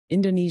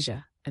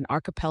Indonesia, an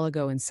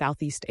archipelago in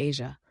Southeast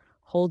Asia,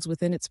 holds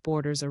within its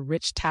borders a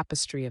rich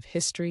tapestry of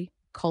history,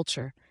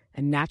 culture,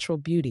 and natural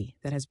beauty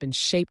that has been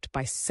shaped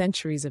by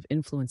centuries of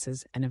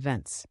influences and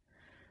events.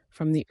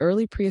 From the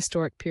early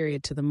prehistoric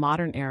period to the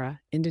modern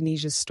era,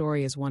 Indonesia's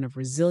story is one of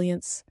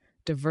resilience,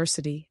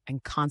 diversity,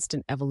 and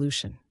constant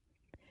evolution.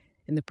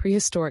 In the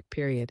prehistoric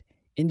period,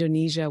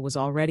 Indonesia was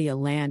already a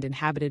land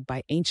inhabited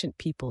by ancient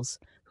peoples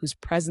whose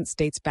presence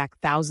dates back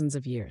thousands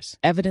of years.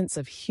 Evidence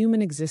of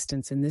human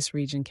existence in this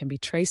region can be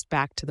traced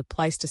back to the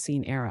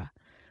Pleistocene era,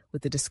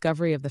 with the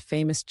discovery of the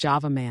famous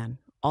Java man,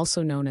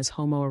 also known as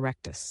Homo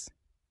erectus.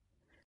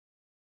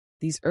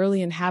 These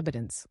early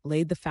inhabitants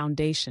laid the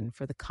foundation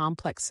for the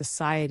complex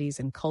societies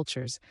and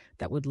cultures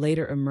that would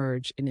later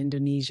emerge in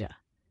Indonesia.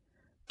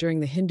 During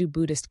the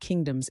Hindu-Buddhist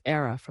kingdoms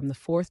era from the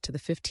 4th to the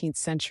 15th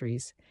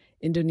centuries,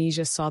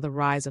 Indonesia saw the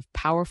rise of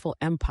powerful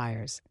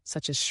empires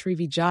such as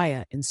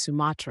Srivijaya in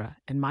Sumatra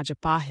and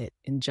Majapahit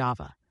in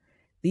Java.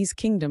 These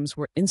kingdoms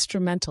were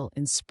instrumental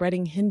in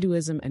spreading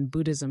Hinduism and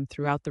Buddhism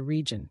throughout the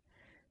region,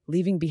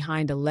 leaving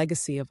behind a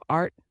legacy of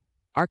art,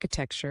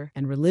 architecture,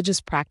 and religious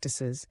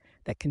practices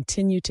that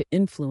continue to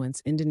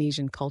influence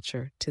Indonesian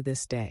culture to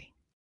this day.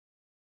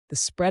 The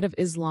spread of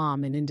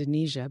Islam in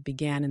Indonesia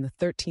began in the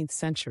 13th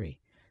century,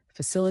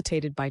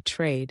 facilitated by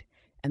trade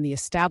and the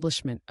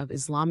establishment of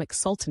Islamic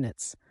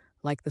sultanates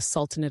like the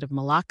Sultanate of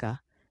Malacca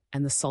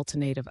and the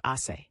Sultanate of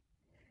Aceh.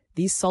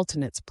 These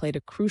sultanates played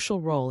a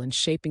crucial role in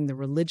shaping the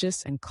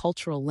religious and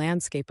cultural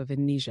landscape of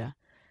Indonesia,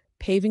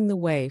 paving the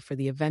way for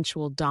the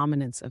eventual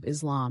dominance of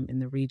Islam in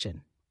the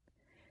region.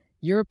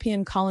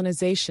 European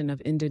colonization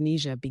of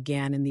Indonesia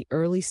began in the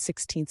early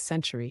 16th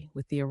century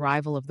with the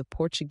arrival of the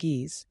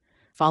Portuguese,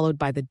 followed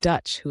by the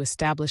Dutch, who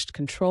established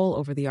control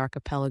over the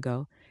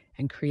archipelago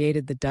and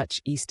created the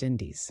Dutch East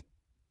Indies.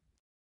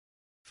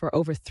 For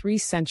over 3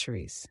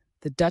 centuries,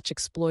 the Dutch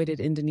exploited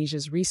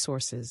Indonesia's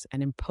resources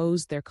and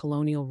imposed their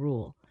colonial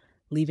rule,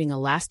 leaving a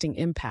lasting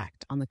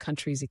impact on the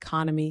country's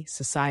economy,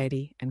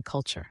 society, and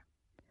culture.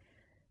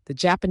 The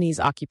Japanese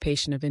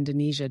occupation of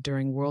Indonesia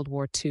during World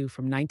War II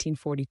from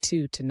 1942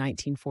 to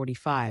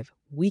 1945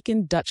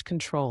 weakened Dutch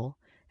control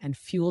and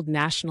fueled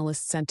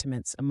nationalist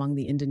sentiments among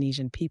the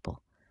Indonesian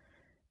people.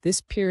 This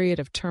period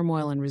of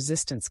turmoil and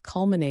resistance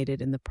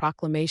culminated in the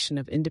proclamation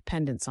of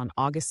independence on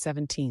August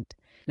 17,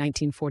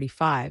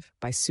 1945,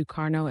 by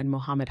Sukarno and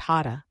Muhammad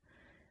Hatta,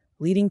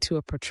 leading to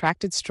a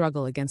protracted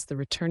struggle against the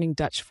returning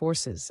Dutch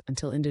forces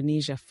until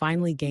Indonesia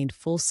finally gained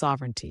full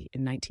sovereignty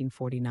in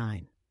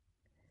 1949.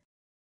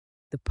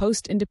 The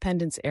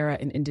post-independence era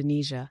in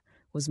Indonesia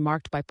was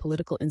marked by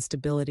political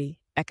instability,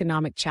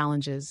 economic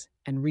challenges,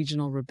 and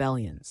regional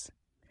rebellions.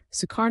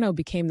 Sukarno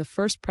became the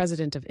first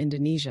president of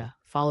Indonesia,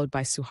 followed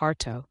by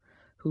Suharto,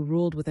 who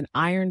ruled with an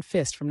iron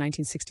fist from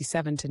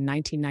 1967 to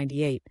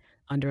 1998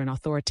 under an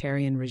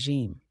authoritarian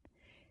regime.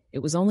 It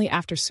was only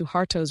after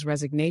Suharto's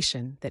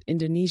resignation that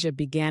Indonesia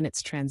began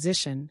its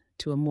transition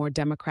to a more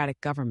democratic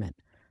government,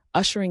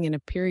 ushering in a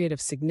period of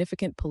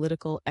significant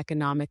political,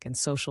 economic, and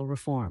social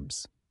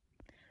reforms.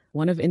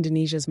 One of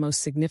Indonesia's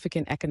most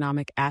significant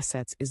economic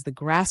assets is the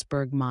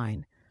Grasberg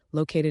mine,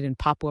 located in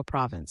Papua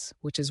province,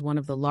 which is one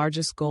of the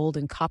largest gold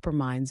and copper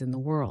mines in the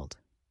world.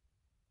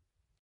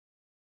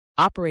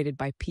 Operated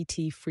by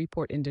PT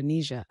Freeport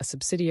Indonesia, a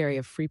subsidiary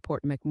of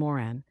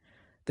Freeport-McMoRan,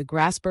 the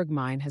Grasberg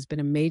mine has been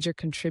a major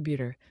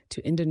contributor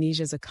to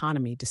Indonesia's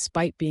economy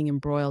despite being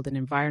embroiled in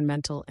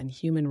environmental and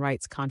human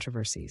rights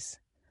controversies.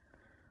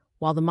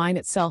 While the mine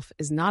itself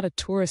is not a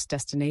tourist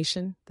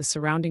destination, the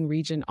surrounding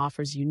region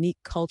offers unique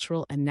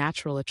cultural and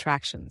natural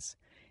attractions,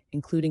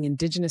 including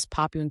indigenous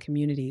Papuan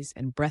communities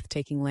and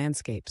breathtaking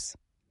landscapes.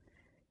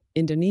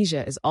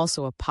 Indonesia is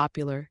also a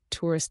popular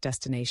tourist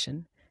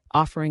destination,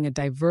 offering a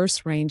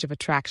diverse range of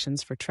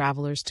attractions for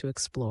travelers to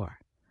explore.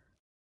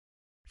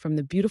 From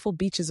the beautiful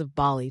beaches of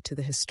Bali to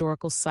the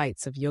historical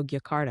sites of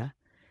Yogyakarta,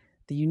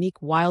 the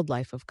unique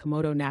wildlife of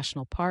Komodo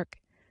National Park,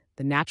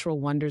 the natural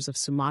wonders of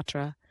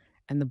Sumatra,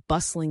 and the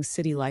bustling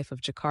city life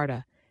of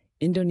Jakarta,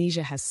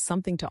 Indonesia has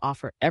something to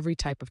offer every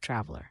type of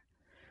traveler.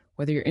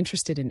 Whether you're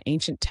interested in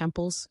ancient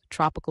temples,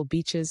 tropical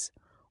beaches,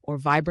 or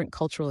vibrant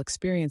cultural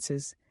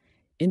experiences,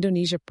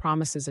 Indonesia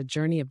promises a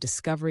journey of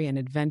discovery and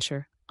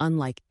adventure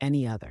unlike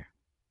any other.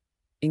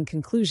 In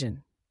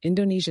conclusion,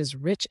 Indonesia's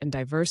rich and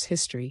diverse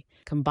history,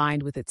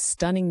 combined with its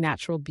stunning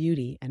natural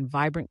beauty and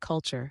vibrant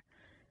culture,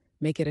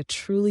 make it a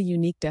truly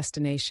unique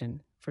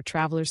destination for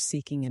travelers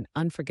seeking an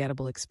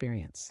unforgettable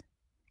experience.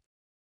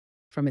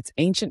 From its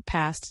ancient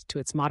past to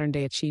its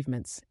modern-day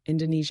achievements,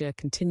 Indonesia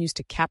continues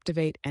to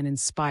captivate and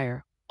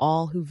inspire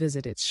all who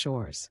visit its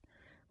shores,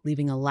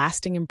 leaving a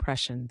lasting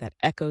impression that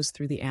echoes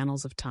through the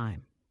annals of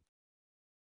time.